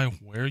identify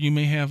where you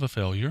may have a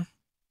failure.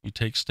 You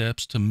take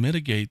steps to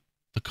mitigate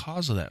the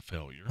cause of that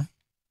failure,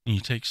 and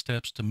you take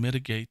steps to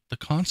mitigate the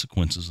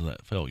consequences of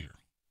that failure.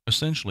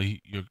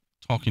 Essentially, you're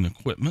talking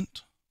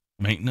equipment,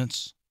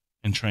 maintenance,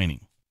 and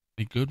training.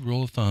 a good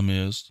rule of thumb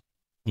is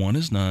 1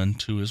 is none,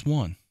 2 is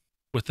 1.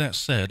 With that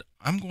said,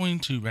 I'm going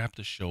to wrap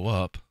the show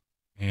up.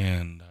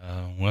 And,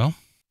 well,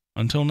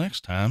 until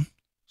next time,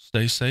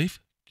 stay safe,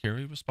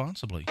 carry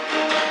responsibly.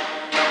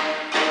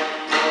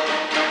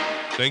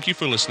 Thank you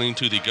for listening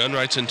to the Gun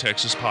Rights in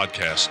Texas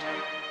podcast.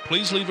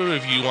 Please leave a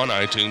review on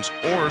iTunes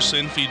or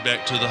send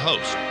feedback to the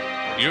host.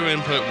 Your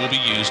input will be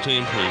used to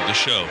improve the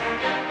show.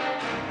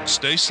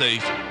 Stay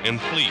safe and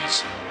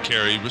please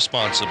carry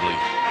responsibly.